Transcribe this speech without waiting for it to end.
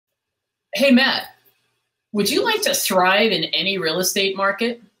Hey, Matt, would you like to thrive in any real estate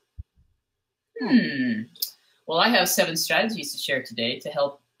market? Well, I have 7 strategies to share today to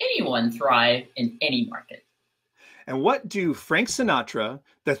help anyone thrive in any market. And what do Frank Sinatra,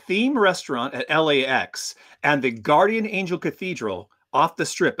 the Theme Restaurant at LAX, and the Guardian Angel Cathedral off the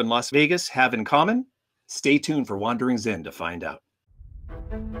Strip in Las Vegas have in common? Stay tuned for Wandering Zen to find out.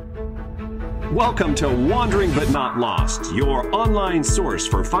 Welcome to Wandering But Not Lost, your online source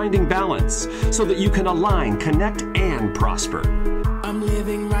for finding balance so that you can align, connect, and prosper. I'm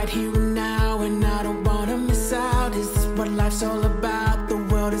living right here and now, and I don't want to miss out. Is this what life's all about? The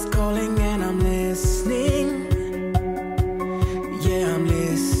world is calling and I'm listening. Yeah, I'm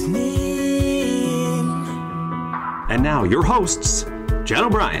listening. And now your hosts, Jen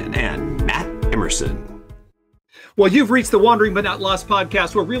O'Brien and Matt Emerson. Well, you've reached the Wandering But Not Lost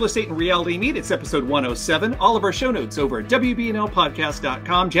podcast where real estate and reality meet. It's episode 107. All of our show notes over at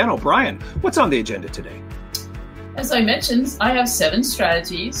wbnlpodcast.com. Jen O'Brien, what's on the agenda today? As I mentioned, I have 7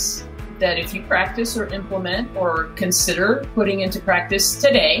 strategies that if you practice or implement or consider putting into practice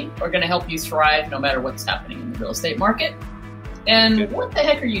today are going to help you thrive no matter what's happening in the real estate market. And what the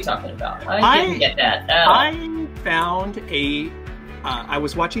heck are you talking about? I didn't get that at all. I found I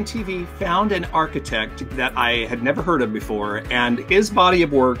was watching TV, found an architect that I had never heard of before, and his body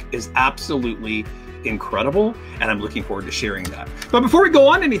of work is absolutely incredible, and I'm looking forward to sharing that. But before we go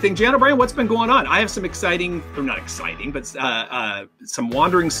on anything, Jan O'Brien, what's been going on? I have some exciting, or not exciting, but some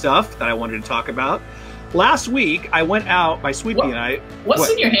wandering stuff that I wanted to talk about. Last week, I went out, my sweetie and I... What's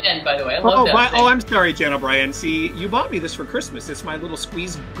in your hand, by the way? I love that thing. Oh, I'm sorry, Jan O'Brien. See, you bought me this for Christmas. It's my little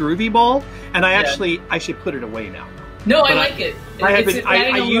squeeze groovy ball, and I should put it away now. No, I like it. I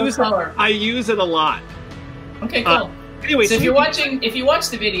use it a lot. Okay, cool. Anyway, so if you watch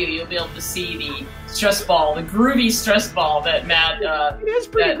the video, you'll be able to see the stress ball, the groovy stress ball that Matt. It is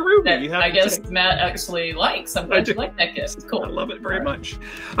pretty groovy. I guess Matt actually likes. I'm glad you like that gift. It's cool. I love it very much.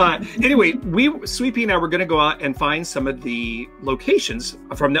 Anyway, Sweepy and I were going to go out and find some of the locations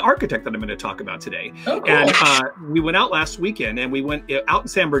from the architect that I'm going to talk about today. Oh, cool. And we went out last weekend, and we went out in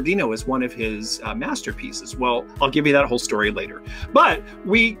San Bernardino as one of his masterpieces. Well, I'll give you that whole story later. But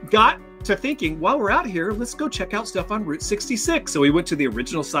we got to thinking, while we're out here, let's go check out stuff on Route 66. So we went to the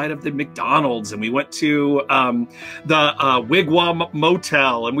original site of the McDonald's, and we went to the Wigwam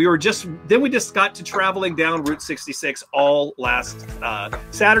Motel, and we just got to traveling down Route 66 all last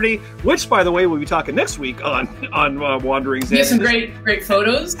Saturday, which, by the way, we'll be talking next week on Wandering Zen. You have some great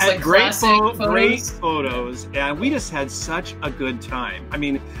photos, like great photos, and we just had such a good time. I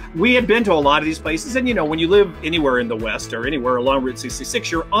mean, we had been to a lot of these places, and you know, when you live anywhere in the West or anywhere along Route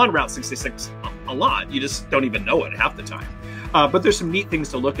 66, you're on Route 66 a lot. You just don't even know it half the time. But there's some neat things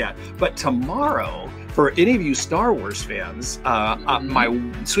to look at. But tomorrow, for any of you Star Wars fans,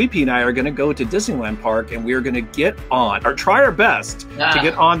 my sweetie and I are going to go to Disneyland Park, and we are going to get on, or try our best to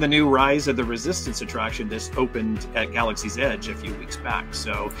get on the new Rise of the Resistance attraction that's opened at Galaxy's Edge a few weeks back.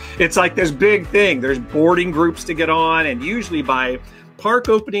 So it's like this big thing. There's boarding groups to get on, and usually by park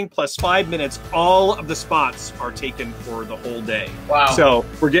opening plus 5 minutes, all of the spots are taken for the whole day. Wow. So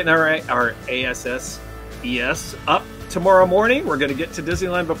we're getting our ES up tomorrow morning. We're going to get to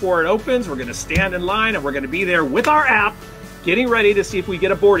Disneyland before it opens. We're going to stand in line, and we're going to be there with our app, getting ready to see if we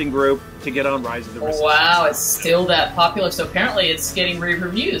get a boarding group to get on Rise of the Resistance. Wow, it's still that popular. So apparently it's getting rave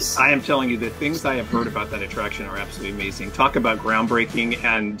reviews. I am telling you, the things I have heard about that attraction are absolutely amazing. Talk about groundbreaking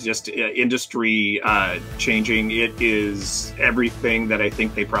and just industry changing. It is everything that I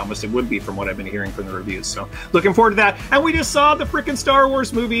think they promised it would be from what I've been hearing from the reviews. So looking forward to that. And we just saw the freaking Star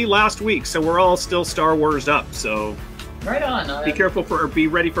Wars movie last week, so we're all still Star Wars up. So right on. Be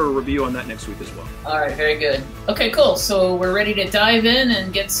ready for a review on that next week as well. All right, very good. Okay, cool. So we're ready to dive in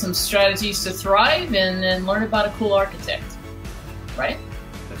and get some strategies to thrive and then learn about a cool architect. Right?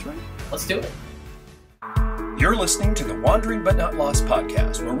 That's right. Let's do it. You're listening to the Wandering But Not Lost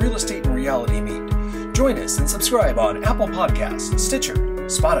podcast, where real estate and reality meet. Join us and subscribe on Apple Podcasts, Stitcher,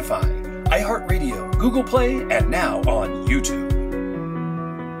 Spotify, iHeartRadio, Google Play, and now on YouTube.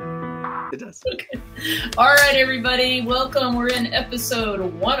 It does. Okay. All right, everybody. Welcome. We're in episode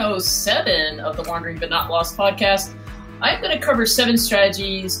 107 of the Wandering But Not Lost podcast. I'm going to cover 7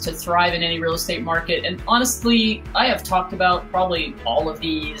 strategies to thrive in any real estate market. And honestly, I have talked about probably all of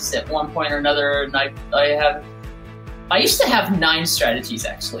these at one point or another. And I used to have 9 strategies,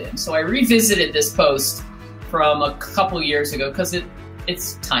 actually. And so I revisited this post from a couple years ago because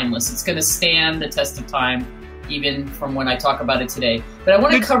it's timeless. It's going to stand the test of time, even from when I talk about it today. But I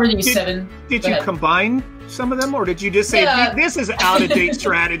want to cover these 7. Did you combine some of them, or did you just say, this is out-of-date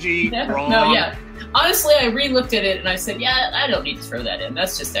strategy, wrong? No, yeah. honestly, I re-looked at it and I said, yeah, I don't need to throw that in.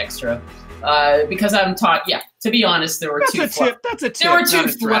 That's just extra. Because I'm taught, to be honest, there were That's two a tip. That's a tip. There were two not a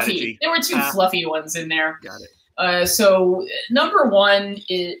fluffy. strategy. There were two fluffy ones in there. Got it. So number one,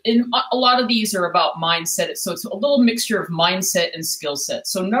 in a lot of these are about mindset. So it's a little mixture of mindset and skill set.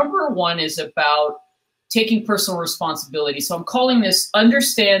 So number one is about taking personal responsibility. So I'm calling this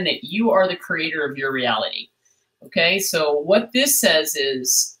understand that you are the creator of your reality. Okay. So what this says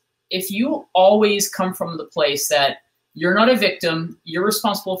is if you always come from the place that you're not a victim, you're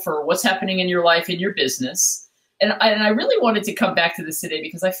responsible for what's happening in your life, in your business. And I really wanted to come back to this today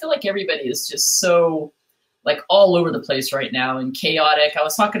because I feel like everybody is just so like all over the place right now and chaotic. I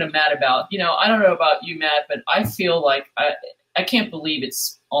was talking to Matt about, I don't know about you, Matt, but I feel like I can't believe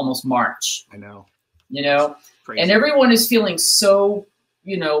it's almost March. I know. And everyone is feeling so,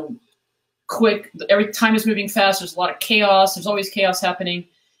 quick. Every time is moving fast. There's a lot of chaos. There's always chaos happening.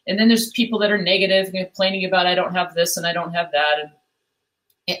 And then there's people that are negative and complaining about, I don't have this and I don't have that.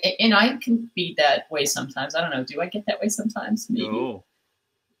 And I can be that way sometimes. I don't know. Do I get that way sometimes? Maybe.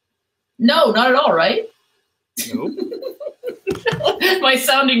 No, not at all, right? Nope. My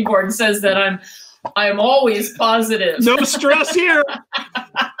sounding board says that I'm always positive. No stress here.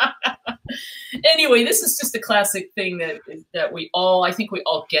 Anyway, this is just a classic thing that I think we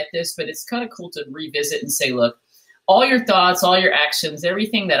all get this, but it's kind of cool to revisit and say, look, all your thoughts, all your actions,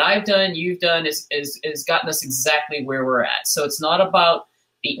 everything that I've done, you've done is gotten us exactly where we're at. So it's not about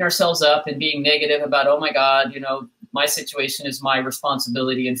beating ourselves up and being negative about, oh my God, my situation is my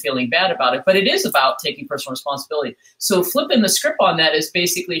responsibility and feeling bad about it. But it is about taking personal responsibility. So flipping the script on that is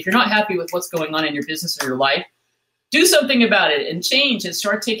basically, if you're not happy with what's going on in your business or your life, do something about it and change and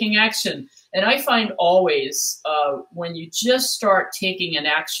start taking action. And I find always when you just start taking an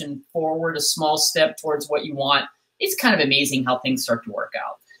action forward, a small step towards what you want, it's kind of amazing how things start to work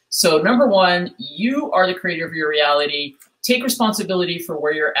out. So number one, you are the creator of your reality. Take responsibility for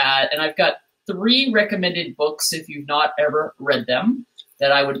where you're at. And I've got 3 recommended books, if you've not ever read them,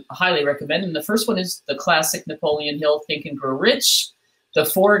 that I would highly recommend. And the first one is the classic Napoleon Hill, Think and Grow Rich. The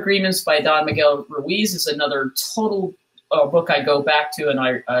 4 Agreements by Don Miguel Ruiz is another total book I go back to and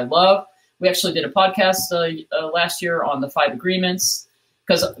I love. We actually did a podcast last year on the 5 agreements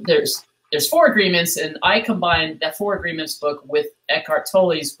because there's 4 agreements, and I combined that 4 agreements book with Eckhart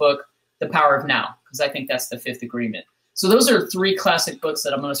Tolle's book, The Power of Now, because I think that's the 5th agreement. So those are 3 classic books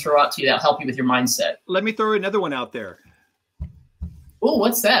that I'm going to throw out to you that'll help you with your mindset. Let me throw another one out there. Oh,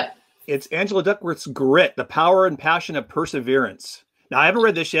 what's that? It's Angela Duckworth's Grit, The Power and Passion of Perseverance. Now, I haven't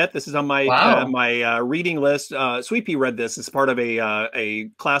read this yet. This is on my my reading list. Sweet Pea read this as part of a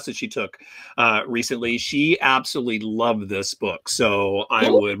class that she took recently. She absolutely loved this book, so I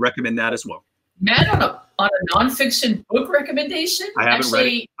would recommend that as well. Matt, on a nonfiction book recommendation? I haven't read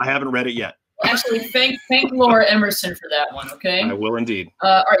it. I haven't read it yet. Actually, thank Laura Emerson for that one, okay? I will indeed.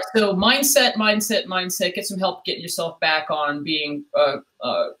 All right, so mindset. Get some help getting yourself back on being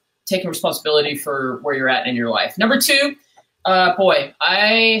taking responsibility for where you're at in your life. Number 2,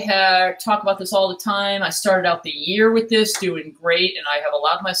 I talk about this all the time. I started out the year with this, doing great, and I have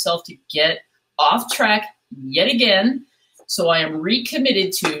allowed myself to get off track yet again. So I am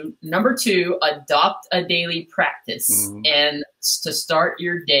recommitted to number 2, adopt a daily practice and to start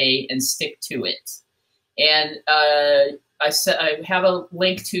your day and stick to it. And I have a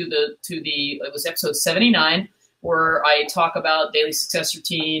link to it was episode 79 where I talk about daily success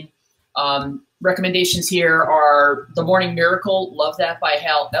routine. Recommendations here are The Morning Miracle. Love that by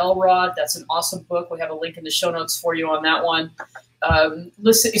Hal Elrod. That's an awesome book. We have a link in the show notes for you on that one.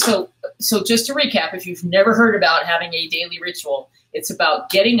 Listen, so just to recap, if you've never heard about having a daily ritual, it's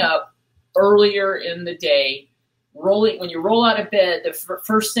about getting up earlier in the day, when you roll out of bed, the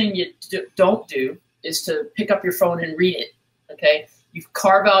first thing you don't do is to pick up your phone and read it. Okay. You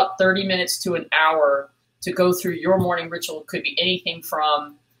carve out 30 minutes to an hour to go through your morning ritual. It could be anything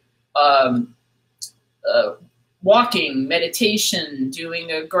from, walking, meditation,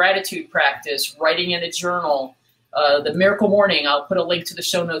 doing a gratitude practice, writing in a journal, the Miracle Morning. I'll put a link to the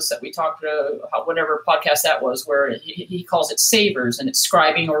show notes that we talked about, whatever podcast that was, where he calls it savers, and it's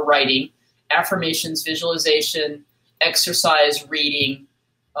scribing or writing, affirmations, visualization, exercise, reading,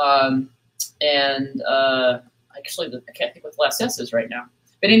 and actually I can't think what the last S is right now.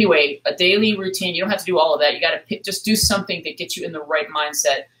 But anyway, a daily routine. You don't have to do all of that. You got to just do something that gets you in the right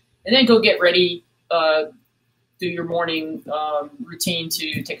mindset, and then go get ready. Do your morning routine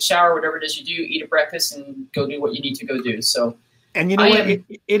to take a shower, whatever it is you do, eat a breakfast, and go do what you need to go do. So, and you know what?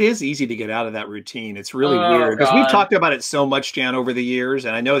 It is easy to get out of that routine. It's really weird because we've talked about it so much, Jan, over the years,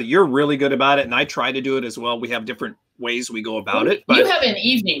 and I know that you're really good about it, and I try to do it as well. We have different ways we go about it. But you have an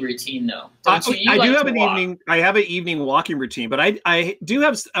evening routine, though, don't you? I do have an evening. I have an evening walking routine, but I do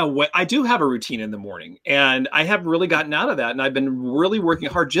have a routine in the morning, and I have really gotten out of that. And I've been really working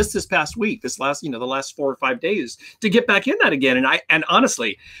hard just this past week, the last 4 or 5 days, to get back in that again. And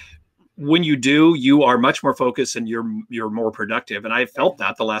honestly, when you do, you are much more focused and you're more productive. And I felt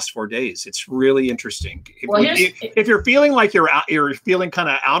that the last 4 days. It's really interesting. If you're feeling like you're feeling kind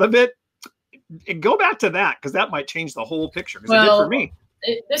of out of it, go back to that, because that might change the whole picture. Because it did for me.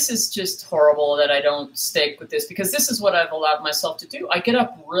 This is just horrible that I don't stick with this, because this is what I've allowed myself to do. I get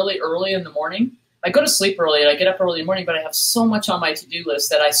up really early in the morning. I go to sleep early and I get up early in the morning, but I have so much on my to-do list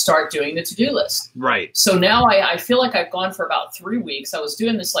that I start doing the to-do list. Right. So now I feel like I've gone for about 3 weeks. I was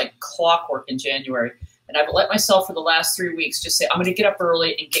doing this like clockwork in January, and I've let myself for the last 3 weeks just say, I'm going to get up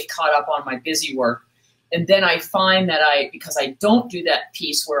early and get caught up on my busy work. And then I find that because I don't do that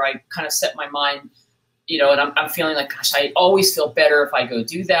piece where I kind of set my mind, and I'm feeling like, gosh, I always feel better if I go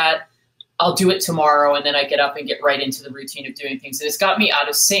do that. I'll do it tomorrow. And then I get up and get right into the routine of doing things. And it's got me out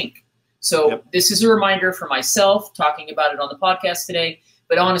of sync. So This is a reminder for myself, talking about it on the podcast today.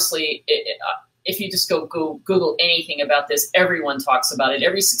 But honestly, if you just go Google anything about this, everyone talks about it.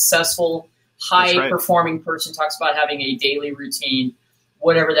 Every successful, high-performing person talks about having a daily routine,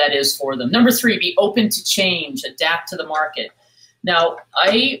 whatever that is for them. Number 3, be open to change, adapt to the market. Now,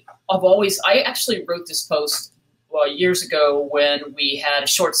 I actually wrote this post years ago when we had a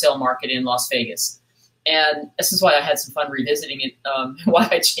short sale market in Las Vegas. And this is why I had some fun revisiting it, why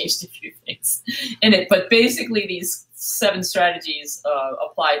I changed a few things in it. But basically, these 7 strategies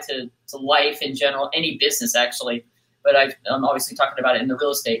apply to life in general, any business actually. But I'm obviously talking about it in the real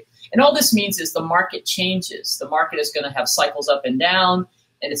estate. And all this means is the market changes. The market is going to have cycles up and down,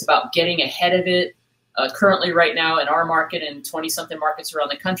 and it's about getting ahead of it. Currently, right now, in our market and 20-something markets around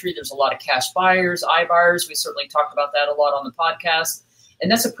the country, there's a lot of cash buyers, iBuyers. We certainly talked about that a lot on the podcast. And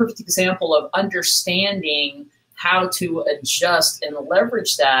that's a perfect example of understanding how to adjust and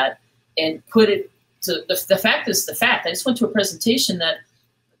leverage that and put it to the fact is the fact. I just went to a presentation that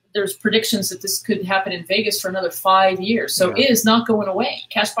there's predictions that this could happen in Vegas for another 5 years. So It is not going away.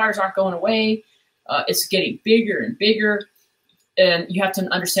 Cash buyers aren't going away. It's getting bigger and bigger. And you have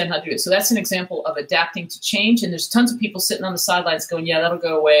to understand how to do it. So that's an example of adapting to change. And there's tons of people sitting on the sidelines going, yeah, that'll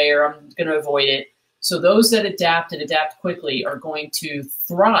go away, or I'm going to avoid it. So those that adapt and adapt quickly are going to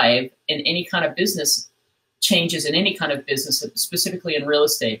thrive in any kind of business changes, in any kind of business, specifically in real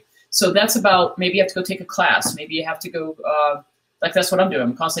estate. So that's about, maybe you have to go take a class. Maybe you have to go, like that's what I'm doing.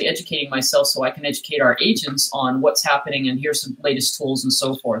 I'm constantly educating myself so I can educate our agents on what's happening, and here's some latest tools and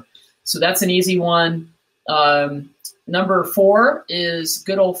so forth. So that's an easy one. Number 4 is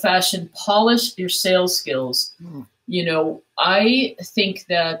good old-fashioned polish your sales skills. I think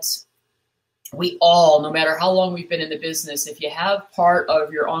that we all, no matter how long we've been in the business, if you have part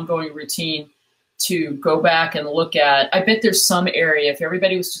of your ongoing routine to go back and look at, I bet there's some area, if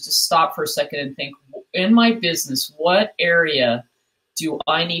everybody was to just stop for a second and think, in my business, what area do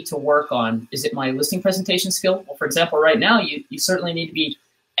I need to work on? Is it my listing presentation skill? Well, for example, right now, you certainly need to be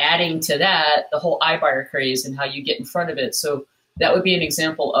adding to that the whole iBuyer craze and how you get in front of it. So that would be an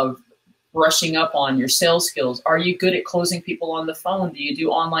example of brushing up on your sales skills. Are you good at closing people on the phone? Do you do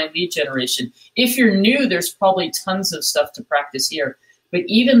online lead generation? If you're new, there's probably tons of stuff to practice here. But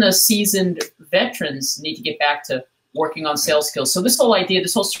even the seasoned veterans need to get back to working on sales skills. So this whole idea,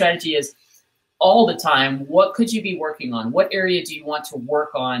 this whole strategy is all the time, what could you be working on? What area do you want to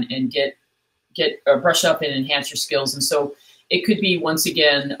work on and get brush up and enhance your skills? And so it could be, once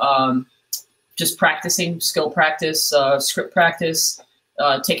again, just practicing, skill practice, script practice,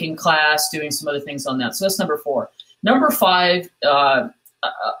 taking class, doing some other things on that. So that's number 4. Number 5,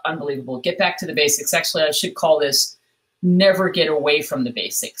 unbelievable. Get back to the basics. Actually, I should call this never get away from the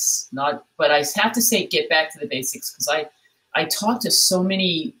basics. But I have to say get back to the basics, because I talk to so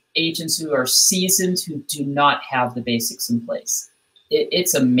many agents who are seasoned who do not have the basics in place.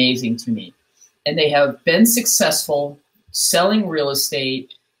 It's amazing to me. And they have been successful selling real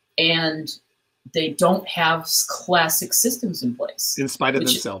estate, and they don't have classic systems in place, in spite of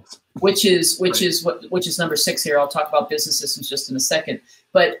themselves. Which is number 6 here. I'll talk about business systems just in a second.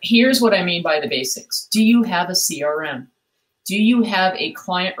 But here's what I mean by the basics. Do you have a CRM? Do you have a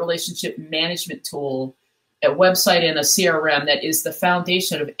client relationship management tool, a website, and a CRM that is the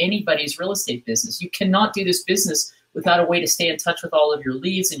foundation of anybody's real estate business? You cannot do this business without a way to stay in touch with all of your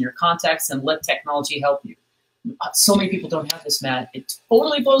leads and your contacts and let technology help you. So many people don't have this, Matt. It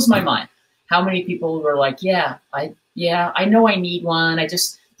totally blows my mind how many people are like, I know I need one.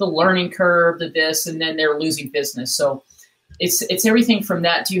 The learning curve, the this, and then they're losing business. So It's everything from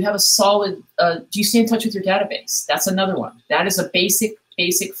that. Do you have a solid, do you stay in touch with your database? That's another one. That is a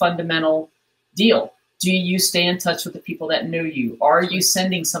basic fundamental deal. Do you stay in touch with the people that know you? Are you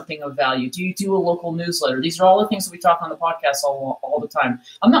sending something of value? Do you do a local newsletter? These are all the things that we talk on the podcast all the time.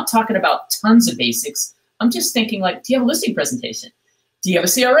 I'm not talking about tons of basics. I'm just thinking like, do you have a listing presentation? Do you have a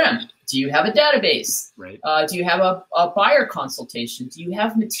CRM? Do you have a database? Right. Do you have a buyer consultation? Do you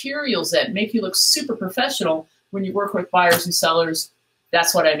have materials that make you look super professional when you work with buyers and sellers?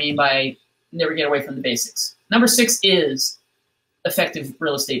 That's what I mean by never get away from the basics. Number 6 is effective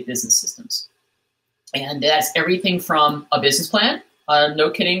real estate business systems. And that's everything from a business plan, no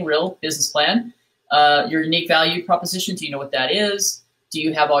kidding, real business plan, your unique value proposition. Do you know what that is? Do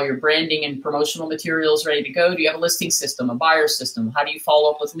you have all your branding and promotional materials ready to go? Do you have a listing system, a buyer system? How do you follow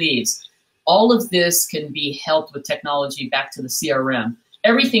up with leads? All of this can be helped with technology back to the CRM.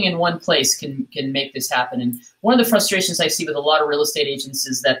 Everything in one place can make this happen. And one of the frustrations I see with a lot of real estate agents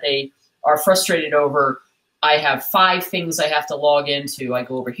is that they are frustrated over, I have 5 things I have to log into. I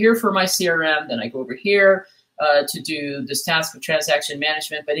go over here for my CRM, then I go over here to do this task of transaction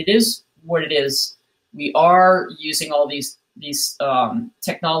management. But it is what it is. We are using all these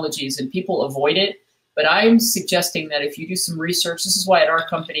technologies and people avoid it. But I'm suggesting that if you do some research, this is why at our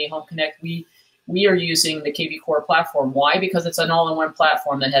company, Home Connect, we are using the KV Core platform. Why? Because it's an all-in-one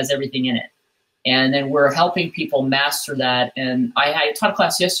platform that has everything in it. And then we're helping people master that. And I taught a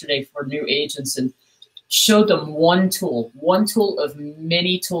class yesterday for new agents and showed them one tool of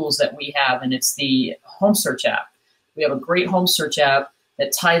many tools that we have, and it's the home search app. We have a great home search app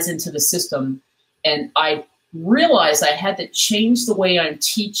that ties into the system. And I realized I had to change the way I'm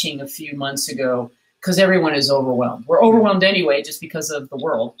teaching a few months ago because everyone is overwhelmed. We're overwhelmed anyway just because of the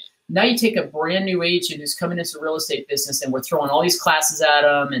world. Now you take a brand new agent who's coming into real estate business and we're throwing all these classes at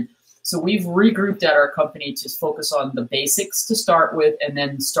them. And so we've regrouped at our company to focus on the basics to start with and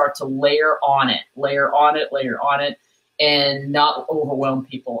then start to layer on it, and not overwhelm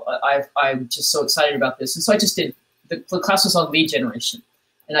people. I'm just so excited about this. And so I just did, the class was on lead generation.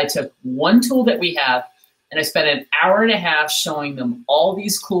 And I took one tool that we have and I spent an hour and a half showing them all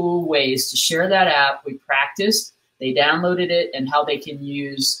these cool ways to share that app. We practiced, they downloaded it, and how they can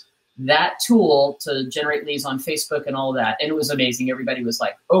use that tool to generate leads on Facebook and all that. And it was amazing. Everybody was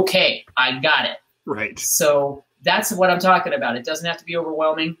like, okay, I got it. Right. So that's what I'm talking about. It doesn't have to be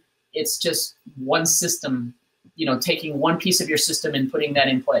overwhelming. It's just one system, taking one piece of your system and putting that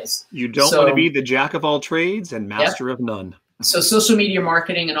in place. You don't want to be the jack of all trades and master of none. So social media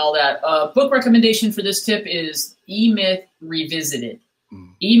marketing and all that. Book recommendation for this tip is E-Myth Revisited.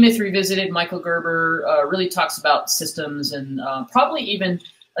 E-Myth Revisited, Michael Gerber really talks about systems, and probably even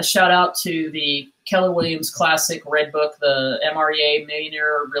a shout out to the Keller Williams classic Red Book, the MREA,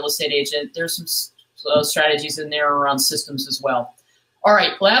 Millionaire Real Estate Agent. There's some strategies in there around systems as well. All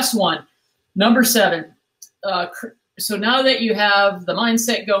right, last one, number 7. So now that you have the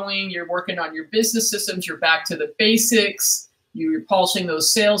mindset going, you're working on your business systems, you're back to the basics, you're polishing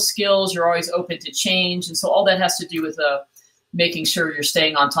those sales skills, you're always open to change. And so all that has to do with making sure you're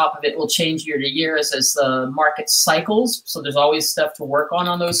staying on top of it. Will change year to year as the market cycles. So there's always stuff to work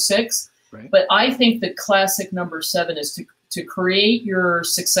on those 6. Right. But I think the classic number 7 is to create your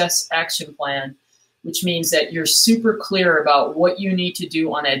success action plan, which means that you're super clear about what you need to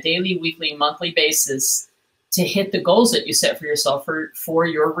do on a daily, weekly, monthly basis to hit the goals that you set for yourself for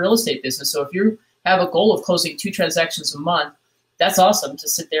your real estate business. So if you have a goal of closing 2 transactions a month, that's awesome to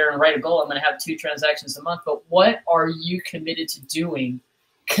sit there and write a goal. I'm going to have 2 transactions a month. But what are you committed to doing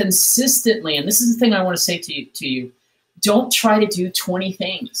consistently? And this is the thing I want to say to you. Don't try to do 20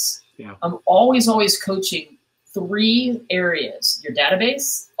 things. Yeah. I'm always coaching 3 areas. Your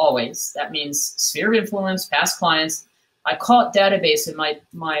database, always. That means sphere of influence, past clients. I call it database, and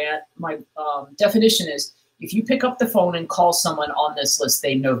my definition is if you pick up the phone and call someone on this list,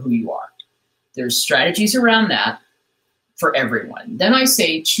 they know who you are. There's strategies around that for everyone. Then I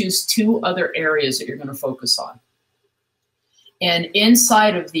say choose 2 other areas that you're going to focus on. And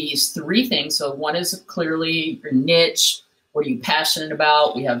inside of these 3 things, so one is clearly your niche. What are you passionate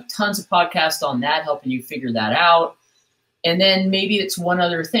about? We have tons of podcasts on that, helping you figure that out. And then maybe it's one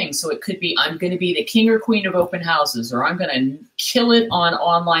other thing. So it could be, I'm going to be the king or queen of open houses, or I'm going to kill it on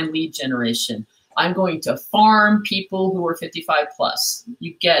online lead generation. I'm going to farm people who are 55 plus.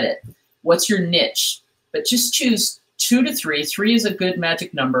 You get it. What's your niche? But just choose 2 to 3. 3 is a good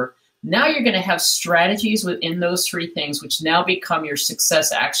magic number. Now you're going to have strategies within those 3 things, which now become your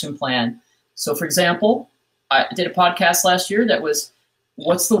success action plan. So for example, I did a podcast last year that was,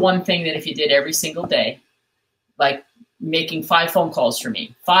 what's the one thing that if you did every single day, like making 5 phone calls for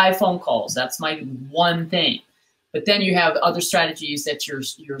me, 5 phone calls, that's my one thing. But then you have other strategies that you're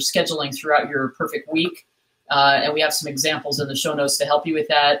scheduling throughout your perfect week. And we have some examples in the show notes to help you with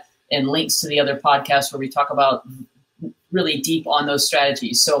that, and links to the other podcasts where we talk about really deep on those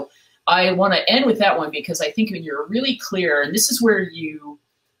strategies. So I want to end with that one because I think when you're really clear, and this is where you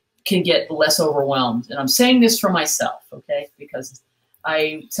can get less overwhelmed. And I'm saying this for myself, okay? Because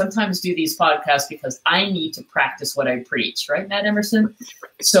I sometimes do these podcasts because I need to practice what I preach, right, Matt Emerson?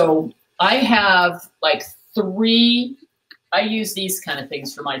 So I have like 3, I use these kind of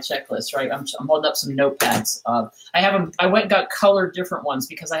things for my checklist, right? I'm holding up some notepads. I went and got colored different ones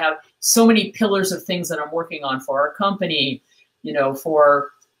because I have so many pillars of things that I'm working on for our company, you know,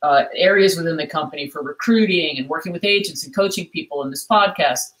 for areas within the company, for recruiting and working with agents and coaching people in this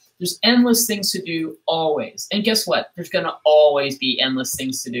podcast. There's endless things to do always. And guess what? There's going to always be endless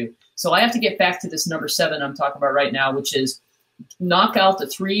things to do. So I have to get back to this number 7 I'm talking about right now, which is knock out the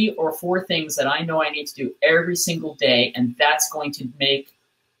 3 or 4 things that I know I need to do every single day. And that's going to make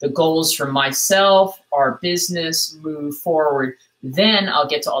the goals for myself, our business move forward. Then I'll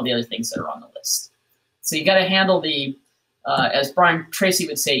get to all the other things that are on the list. So you got to handle the, as Brian Tracy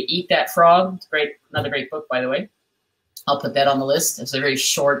would say, eat that frog. Great, another great book, by the way. I'll put that on the list. It's a very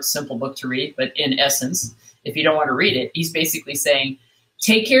short, simple book to read. But in essence, if you don't want to read it, he's basically saying,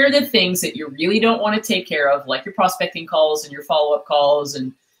 take care of the things that you really don't want to take care of, like your prospecting calls and your follow-up calls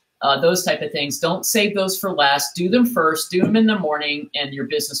and those type of things. Don't save those for last. Do them first. Do them in the morning, and your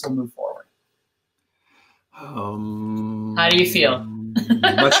business will move forward. How do you feel?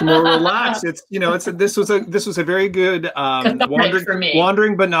 Much more relaxed. It's this was a very good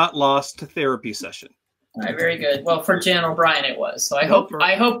wandering but not lost therapy session. All right, very good. Well, for Jan O'Brien, it was. So I hope you're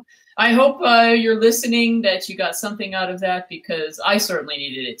listening, that you got something out of that, because I certainly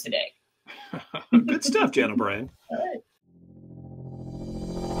needed it today. Good stuff, Jan O'Brien. All right.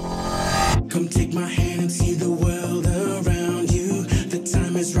 Come take my hand and see the world around you. The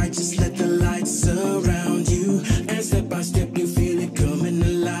time is right, just let the light surround you. And step by step, you feel it coming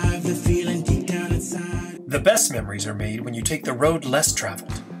alive, the feeling deep down inside. The best memories are made when you take the road less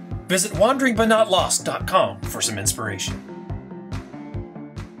traveled. Visit wanderingbutnotlost.com for some inspiration.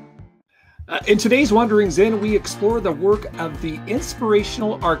 In today's Wandering Zen, we explore the work of the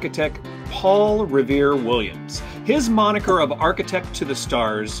inspirational architect Paul Revere Williams. His moniker of Architect to the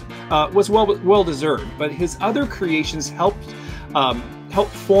Stars was well-deserved, but his other creations helped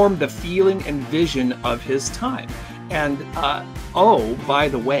form the feeling and vision of his time. And by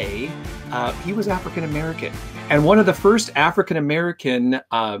the way, he was African-American. And one of the first African-American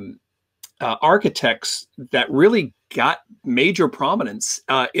architects that really got major prominence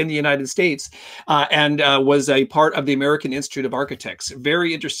in the United States and was a part of the American Institute of Architects.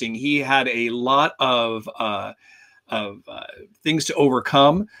 Very interesting. He had a lot of things to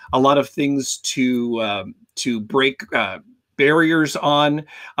overcome, a lot of things to break barriers on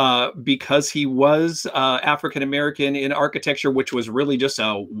because he was African-American in architecture, which was really just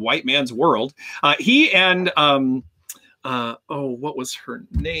a white man's world. He and what was her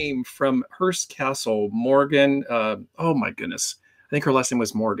name from Hearst Castle? Morgan. Oh my goodness. I think her last name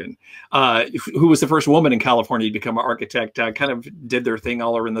was Morgan, who was the first woman in California to become an architect, kind of did their thing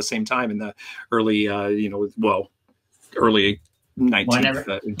all around the same time in the early, early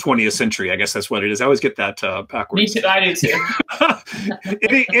 19th, 20th century. I guess that's what it is. I always get that backwards. Me too. I do too.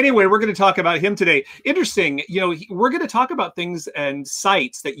 Anyway, we're going to talk about him today. Interesting. We're going to talk about things and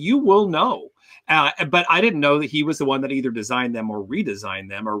sites that you will know. But I didn't know that he was the one that either designed them or redesigned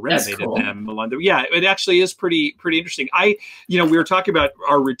them or renovated them. Yeah, it actually is pretty interesting. We were talking about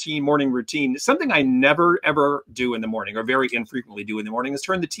our morning routine. Something I never, ever do in the morning, or very infrequently do in the morning, is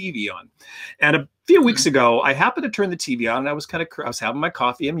turn the TV on. And a few weeks ago, I happened to turn the TV on, and I was having my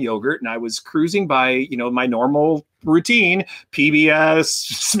coffee and yogurt, and I was cruising by, my normal routine, PBS,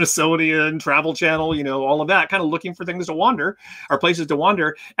 Smithsonian, Travel Channel, all of that, kind of looking for things to wander, or places to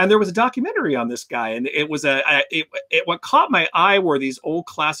wander. And there was a documentary on this guy, and it was what caught my eye were these old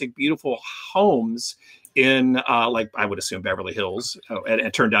classic beautiful homes in I would assume Beverly Hills, and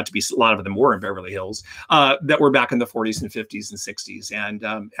it turned out to be a lot of them were in Beverly Hills, that were back in the 40s and 50s and 60s. And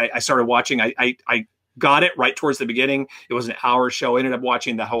I started watching. I got it right towards the beginning. It was an hour show. I ended up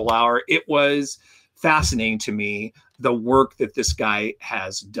watching the whole hour. It was fascinating to me, the work that this guy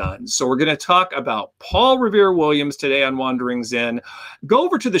has done. So we're going to talk about Paul Revere Williams today on Wandering Zen. Go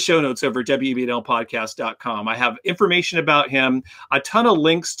over to the show notes over at wbnlpodcast.com. I have information about him, a ton of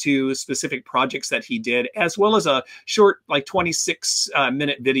links to specific projects that he did, as well as a short, like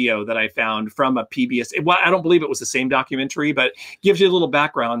 26-minute video that I found from a PBS. Well, I don't believe it was the same documentary, but gives you a little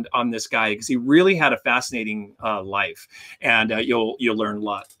background on this guy because he really had a fascinating life, and you'll learn a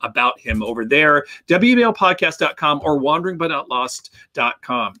lot about him over there. wbnlpodcast.com or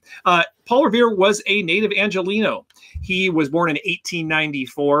wanderingbutnotlost.com. Paul Revere was a native Angelino. He was born in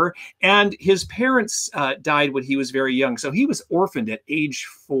 1894, and his parents died when he was very young. So he was orphaned at age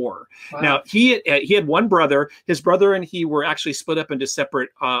 4. Wow. Now, he had one brother. His brother and he were actually split up into separate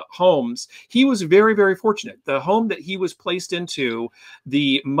homes. He was very, very fortunate. The home that he was placed into,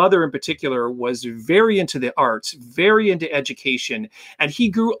 the mother in particular, was very into the arts, very into education, and he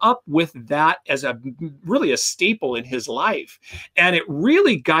grew up with that as really a staple in his life. And it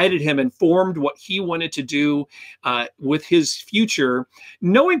really guided him and formed what he wanted to do with his future,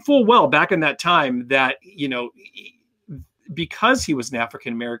 knowing full well back in that time that, because he was an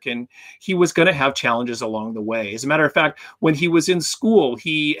African American, he was going to have challenges along the way. As a matter of fact, when he was in school,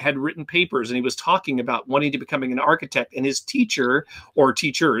 he had written papers and he was talking about wanting to becoming an architect, and his teacher, or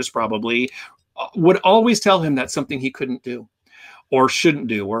teachers probably, would always tell him that's something he couldn't do, or shouldn't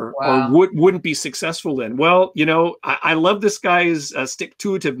do, or wouldn't be successful in. Well, I love this guy's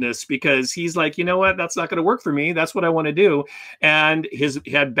stick-to-itiveness, because he's like, you know what, that's not going to work for me. That's what I want to do. And he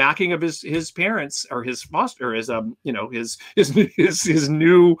had backing of his parents, or his foster, his new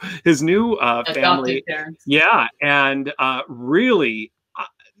family. Parents. Yeah, and really.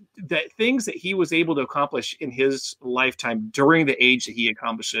 The things that he was able to accomplish in his lifetime during the age that he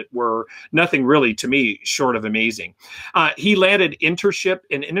accomplished it were nothing really, to me, short of amazing. He landed internships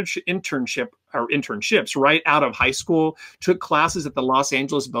right out of high school, took classes at the Los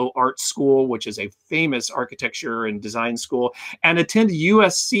Angeles Beaux Arts School, which is a famous architecture and design school, and attended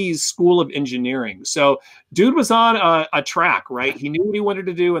USC's School of Engineering. So dude was on a track, right? He knew what he wanted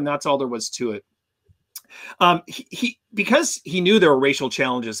to do, and that's all there was to it. Because he knew there were racial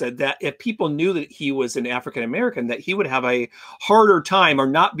challenges, that if people knew that he was an African American, that he would have a harder time or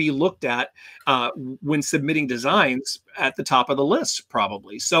not be looked at when submitting designs at the top of the list,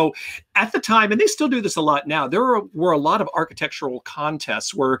 probably. So at the time, and they still do this a lot now, there were a lot of architectural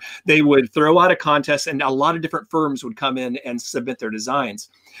contests where they would throw out a contest and a lot of different firms would come in and submit their designs.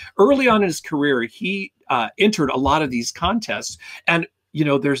 Early on in his career, he entered a lot of these contests, and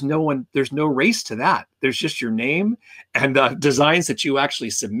there's no race to that. There's just your name and the designs that you actually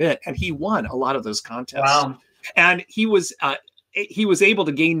submit. And he won a lot of those contests. Wow. And he was able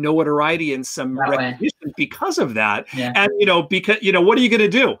to gain notoriety and some recognition because of that. Yeah. And, because, what are you going to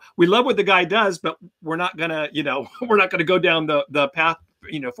do? We love what the guy does, but we're not going to, we're not going to go down the path,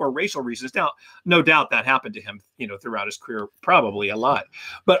 for racial reasons. Now, no doubt that happened to him, throughout his career, probably a lot.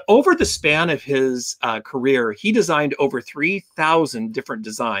 But over the span of his career, he designed over 3,000 different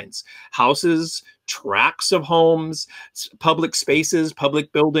designs: houses, tracts of homes, public spaces,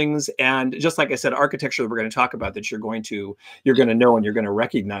 public buildings, and just like I said, architecture that we're going to talk about that you're going to know and you're going to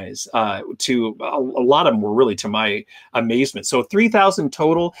recognize. To a lot of them were really to my amazement. So 3,000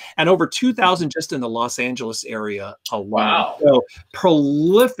 total, and over 2,000 just in the Los Angeles area alone. Wow. So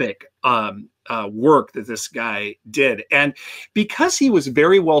prolific work that this guy did. And because he was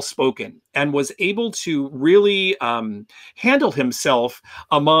very well spoken and was able to really handle himself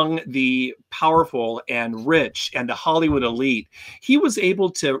among the powerful and rich and the Hollywood elite, he was able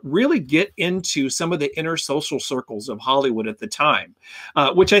to really get into some of the inner social circles of Hollywood at the time,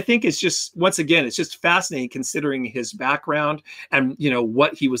 which I think is just, once again, it's just fascinating considering his background and,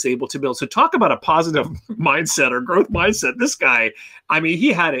 what he was able to build. So talk about a positive mindset or growth mindset. This guy, I mean,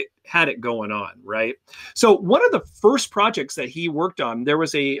 he had it going on, right? So one of the first projects that he worked on, there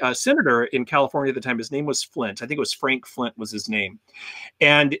was a senator in California at the time. His name was Flint. I think it was Frank Flint was his name.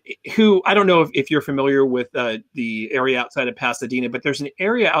 And who, I don't know if you're familiar with the area outside of Pasadena, but there's an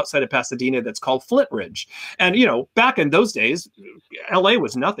area outside of Pasadena that's called Flint Ridge. And, back in those days, LA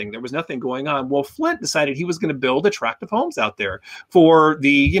was nothing. There was nothing going on. Well, Flint decided he was going to build attractive homes out there for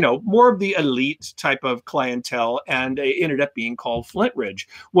the, more of the elite type of clientele. And it ended up being called Flint Ridge.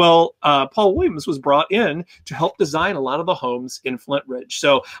 Well, Paul Williams was brought in to help design a lot of the homes in Flint Ridge.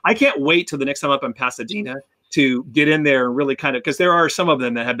 So I can't wait till the next time up in Pasadena to get in there and really kind of, because there are some of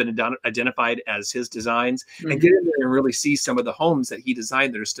them that have been identified as his designs, and get in there and really see some of the homes that he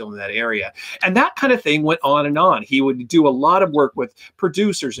designed that are still in that area. And that kind of thing went on and on. He would do a lot of work with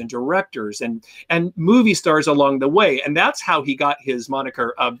producers and directors and movie stars along the way. And that's how he got his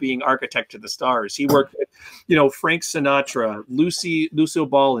moniker of being architect to the stars. He worked with Frank Sinatra, Lucille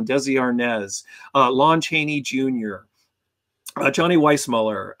Ball and Desi Arnaz, Lon Chaney Jr., Johnny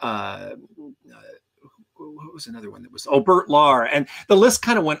Weissmuller, what was another one that was, Bert Lahr, and the list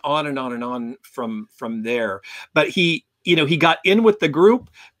kind of went on and on and on from there. But he got in with the group.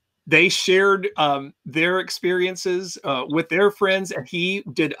 They shared their experiences with their friends, and he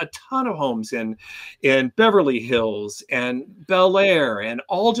did a ton of homes in Beverly Hills and Bel Air and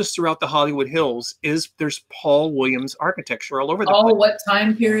all just throughout the Hollywood Hills. There's Paul Williams architecture all over the place. What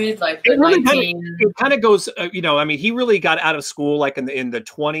time period? Like the it kind of goes, he really got out of school like in the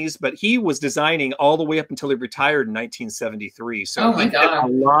 20s, but he was designing all the way up until he retired in 1973. So he did a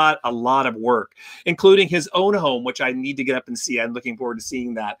lot of work, including his own home, which I need to get up and see. I'm looking forward to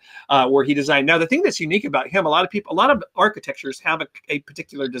seeing that. Where he designed. Now, the thing that's unique about him, a lot of architectures have a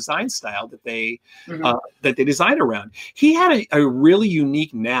particular design style that they design around. He had a really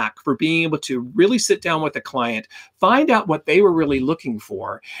unique knack for being able to really sit down with the client, find out what they were really looking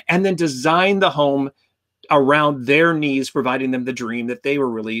for, and then design the home around their needs, providing them the dream that they were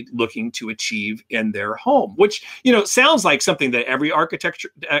really looking to achieve in their home, which, sounds like something that every architect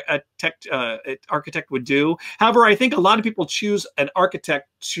would do. However, I think a lot of people choose an architect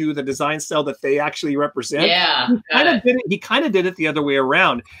to the design style that they actually represent. Yeah. He kind of did it the other way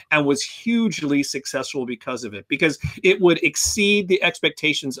around and was hugely successful because of it, because it would exceed the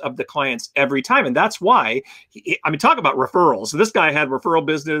expectations of the clients every time. And that's why, talk about referrals. So this guy had referral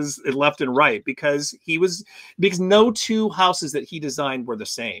business left and right because no two houses that he designed were the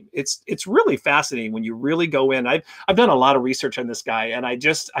same. It's really fascinating when you really go in. I've done a lot of research on this guy, and I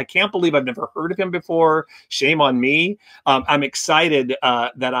can't believe I've never heard of him before. Shame on me. I'm excited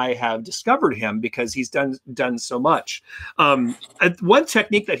that I have discovered him because he's done so much. One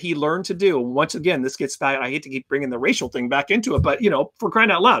technique that he learned to do, once again, this gets back, I hate to keep bringing the racial thing back into it, but for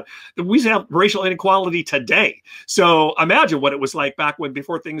crying out loud, we have racial inequality today. So imagine what it was like back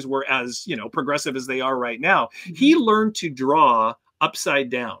before things were as progressive as they are right now. He learned to draw upside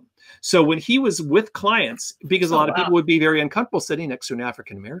down. So when he was with clients, because a lot of people would be very uncomfortable sitting next to an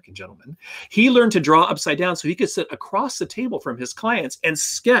African-American gentleman, he learned to draw upside down so he could sit across the table from his clients and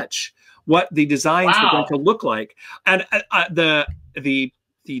sketch what the designs were going to look like. And the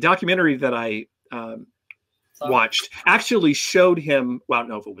documentary that I watched actually showed him, well, I don't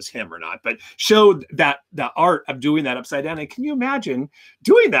know if it was him or not, but showed that the art of doing that upside down. And can you imagine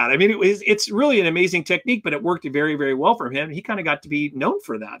doing that? It's really an amazing technique, but it worked very, very well for him. He kind of got to be known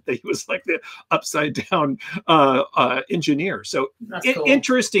for that he was like the upside down engineer. So cool.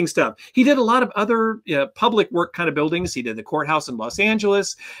 Interesting stuff. He did a lot of other public work kind of buildings. He did the courthouse in Los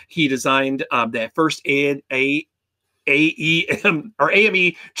Angeles. He designed the first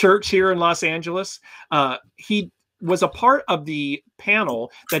AME church here in Los Angeles. He was a part of the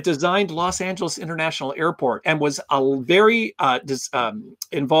panel that designed Los Angeles International Airport and was very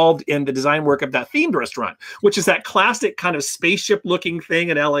involved in the design work of that themed restaurant, which is that classic kind of spaceship looking thing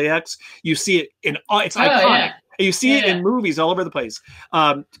in LAX. You see it it's iconic. Yeah. You see it in movies all over the place.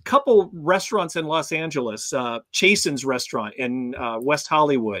 Couple restaurants in Los Angeles, Chasen's restaurant in West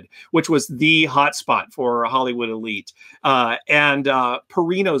Hollywood, which was the hotspot for Hollywood elite, and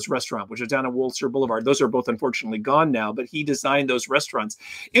Perino's restaurant, which is down on Wilshire Boulevard. Those are both unfortunately gone now, but he designed those restaurants.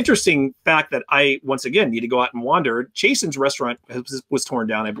 Interesting fact that I, once again, need to go out and wander. Chasen's restaurant was torn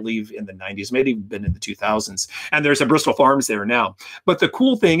down, I believe, in the 90s, maybe even in the 2000s. And there's a Bristol Farms there now. But the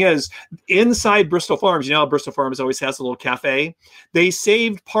cool thing is, inside Bristol Farms, how Bristol Farms always has a little cafe. They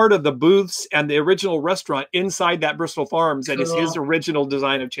saved part of the booths and the original restaurant inside that Bristol Farms. That is his original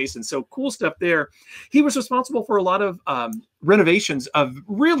design of Chasen. So cool stuff there. He was responsible for a lot of renovations of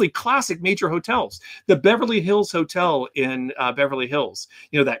really classic major hotels. The Beverly Hills Hotel in Beverly Hills,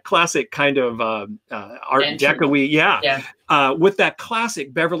 that classic kind of Art Deco-y, with that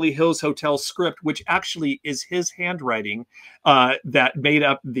classic Beverly Hills Hotel script, which actually is his handwriting that made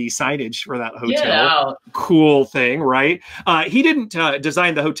up the signage for that hotel. Cool thing, right? He didn't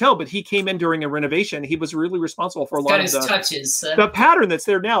design the hotel, but he came in during a renovation. He was really responsible for a lot of the touches. The pattern that's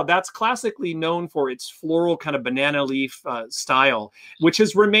there now, that's classically known for its floral kind of banana leaf style, which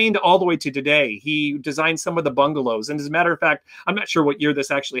has remained all the way to today. He designed some of the bungalows. And as a matter of fact, I'm not sure what year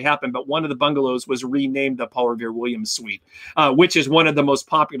this actually happened, but one of the bungalows was renamed the Paul Revere Williams Suite, which is one of the most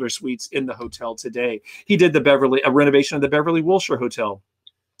popular suites in the hotel today. He did a renovation of the Beverly Wilshire Hotel.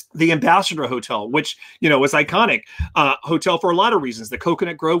 the Ambassador Hotel, which, you know, was iconic hotel for a lot of reasons. The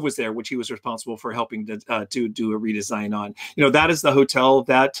Coconut Grove was there, which he was responsible for helping to do a redesign on. You know, that is the hotel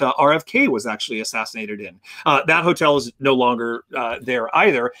that RFK was actually assassinated in. That hotel is no longer there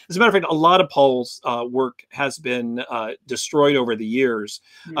either. As a matter of fact, a lot of Paul's work has been destroyed over the years.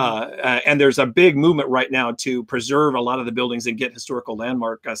 And there's a big movement right now to preserve a lot of the buildings and get historical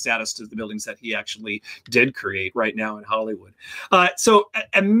landmark status to the buildings that he actually did create right now in Hollywood. So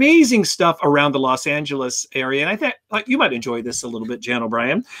amazing stuff around the Los Angeles area. And I think you might enjoy this a little bit, Jan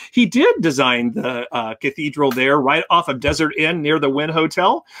O'Brien. He did design the cathedral there right off of Desert Inn near the Wynn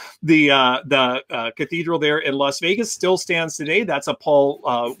Hotel. The cathedral there in Las Vegas still stands today. That's a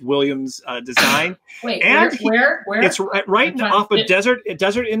Paul Williams design. Wait, and where? It's right off of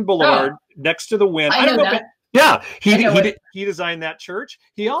Desert Inn Boulevard next to the Wynn. I don't know that. Yeah, he designed that church.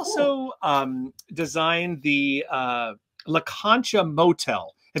 He also designed the La Concha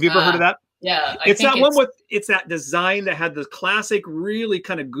Motel. Have you ever heard of that? Yeah, it's that design that had the classic, really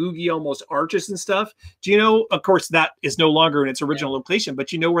kind of googie, almost arches and stuff. Do you know? Of course, that is no longer in its original location,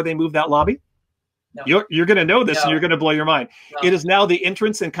 but you know where they moved that lobby? No. You're going to know this, and you're going to blow your mind. No. It is now the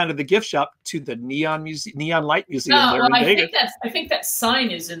entrance and kind of the gift shop to the Neon Light Museum. No, well, I think that sign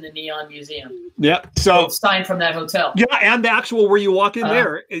is in the Neon Museum. Yeah, so sign from that hotel. Yeah, and the actual where you walk in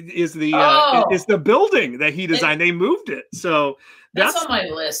there is the building that he designed. They moved it, so. That's on my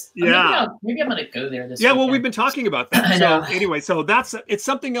list. Yeah, maybe I'm going to go there this weekend. Well, we've been talking about that. So anyway, so it's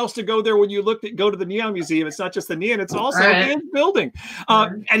something else to go there when you go to the Neon Museum. It's not just the neon; it's also his building.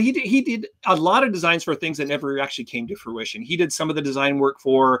 And he did a lot of designs for things that never actually came to fruition. He did some of the design work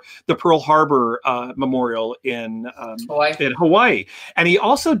for the Pearl Harbor Memorial in Hawaii, and he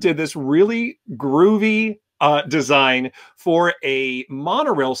also did this really groovy design for a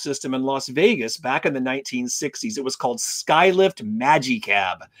monorail system in Las Vegas back in the 1960s. It was called Skylift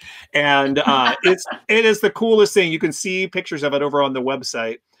Magicab, and it is the coolest thing. You can see pictures of it over on the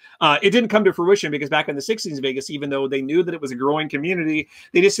website. It didn't come to fruition because back in the 60s in Vegas, even though they knew that it was a growing community,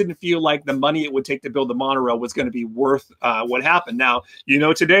 they just didn't feel like the money it would take to build the monorail was going to be worth what happened. Now, you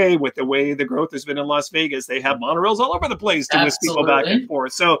know, today with the way the growth has been in Las Vegas, they have monorails all over the place to whisk people back and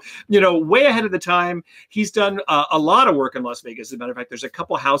forth. So, you know, way ahead of the time. He's done a lot of work in Las Vegas. As a matter of fact, there's a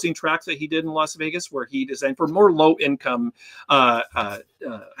couple housing tracts that he did in Las Vegas where he designed for more low-income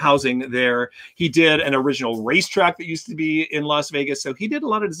housing there. He did an original racetrack that used to be in Las Vegas. So he did a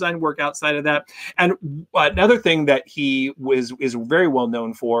lot of design work outside of that. And another thing that he is very well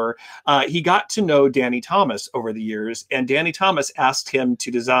known for, he got to know Danny Thomas over the years, and Danny Thomas asked him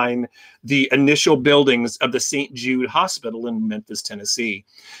to design the initial buildings of the St. Jude Hospital in Memphis, Tennessee.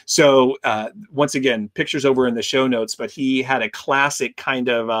 So once again, pictures over in the show notes, but he had a classic kind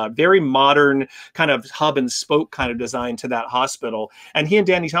of very modern kind of hub and spoke kind of design to that hospital. And he and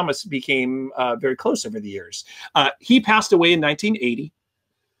Danny Thomas became very close over the years. He passed away in 1980.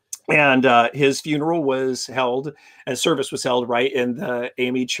 And his funeral was held, and service was held right in the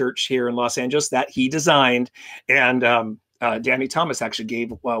AME Church here in Los Angeles that he designed. And Danny Thomas actually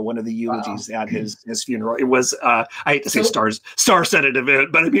gave one of the eulogies at his funeral. It was I hate to say star-studded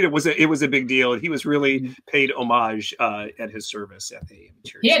event, but I mean it was a big deal. He was really paid homage at his service at the AME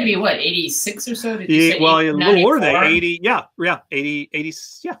Church. He had to be what, 86 or so? A little older than 80. Yeah, 80.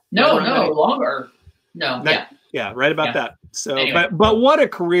 Yeah. No, longer. No. Yeah, right about that. So, anyway. but what a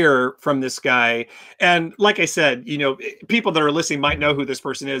career from this guy. And like I said, you know, people that are listening might know who this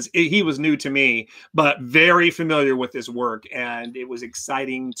person is. He was new to me, but very familiar with his work. And it was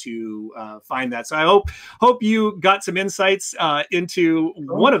exciting to find that. So I hope you got some insights into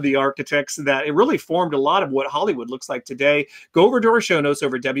one of the architects that it really formed a lot of what Hollywood looks like today. Go over to our show notes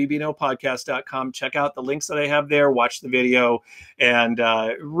over at WBNLpodcast.com. Check out the links that I have there. Watch the video. And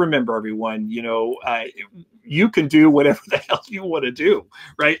remember, everyone, you know, you can do whatever the hell you want to do,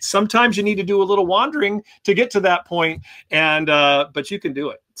 right? Sometimes you need to do a little wandering to get to that point, and but you can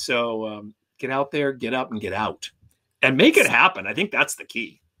do it. So get out there, get up, and get out, and make it happen. I think that's the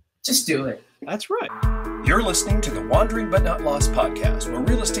key. Just do it. That's right. You're listening to the Wandering But Not Lost podcast, where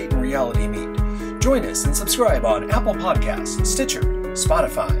real estate and reality meet. Join us and subscribe on Apple Podcasts, Stitcher,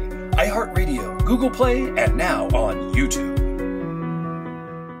 Spotify, iHeartRadio, Google Play, and now on YouTube.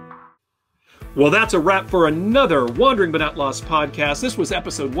 Well, that's a wrap for another Wandering But Not Lost podcast. This was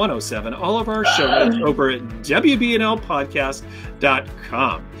episode 107. All of our show notes over at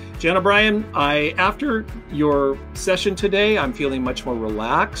WBNLpodcast.com. Jan O'Brien, after your session today, I'm feeling much more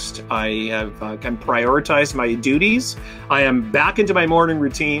relaxed. I have can prioritize my duties. I am back into my morning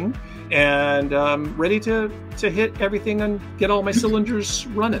routine and ready to hit everything and get all my cylinders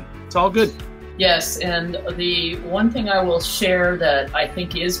running. It's all good. Yes, and the one thing I will share that I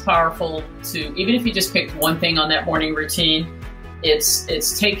think is powerful to, even if you just picked one thing on that morning routine,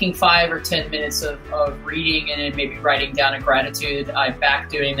 it's taking 5 or 10 minutes of reading and then maybe writing down a gratitude. I'm back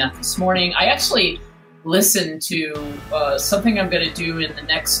doing that this morning. I actually listened to something I'm going to do in the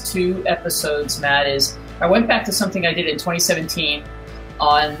next 2 episodes, Matt, is I went back to something I did in 2017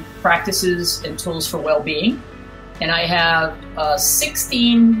 on practices and tools for well-being. And I have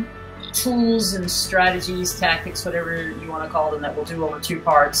 16 tools and strategies, tactics, whatever you want to call them, that we'll do over 2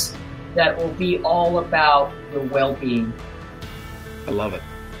 parts that will be all about your well-being. I love it.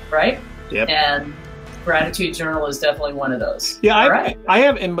 Right? Yep. And gratitude journal is definitely one of those. Yeah, I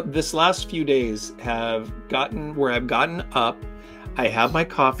have in this last few days have gotten where I've gotten up. I have my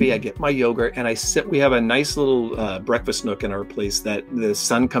coffee, I get my yogurt, and I sit. We have a nice little breakfast nook in our place that the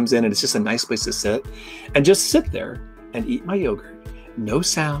sun comes in, and it's just a nice place to sit and just sit there and eat my yogurt. No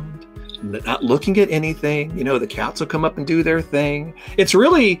sound, not looking at anything. You know, the cats will come up and do their thing. It's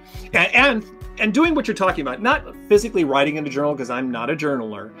really, and doing what you're talking about, not physically writing in a journal because I'm not a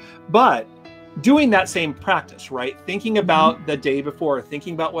journaler, but doing that same practice, right? Thinking about the day before,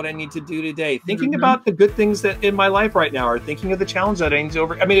 thinking about what I need to do today, thinking about the good things that in my life right now, or thinking of the challenge that I need to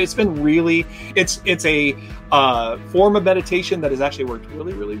over. I mean, it's been really, it's a form of meditation that has actually worked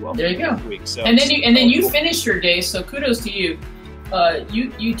really, really well. There you go. Week, so, and then you finish your day. So kudos to you.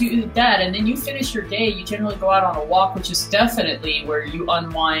 You do that, and then you finish your day. You generally go out on a walk, which is definitely where you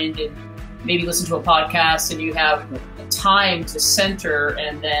unwind and maybe listen to a podcast, and you have time to center,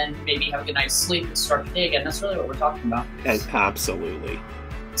 and then maybe have a good night's sleep and start the day again. That's really what we're talking about. Absolutely.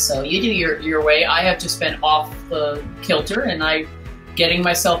 So you do your way. I have just been off the kilter, and getting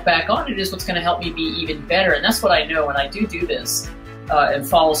myself back on it is what's going to help me be even better. And that's what I know when I do this and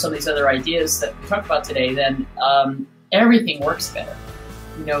follow some of these other ideas that we talked about today. Then everything works better.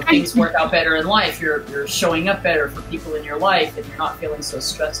 You know, things work out better in life. You're showing up better for people in your life, and you're not feeling so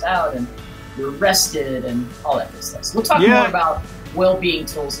stressed out, and you're rested, and all that good stuff. So we'll talk more about well-being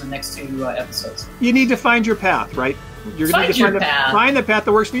tools in the next 2 episodes. You need to find your path, right? You're going to find the path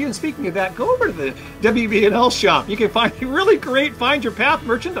that works for you. And speaking of that, go over to the WB&L shop. You can find really great Find Your Path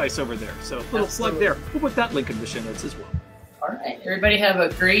merchandise over there. So a little plug there. We'll put that link in the show notes as well. All right. Everybody have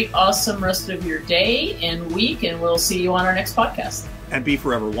a great, awesome rest of your day and week, and we'll see you on our next podcast. And be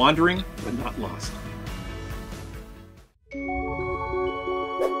forever wandering, but not lost.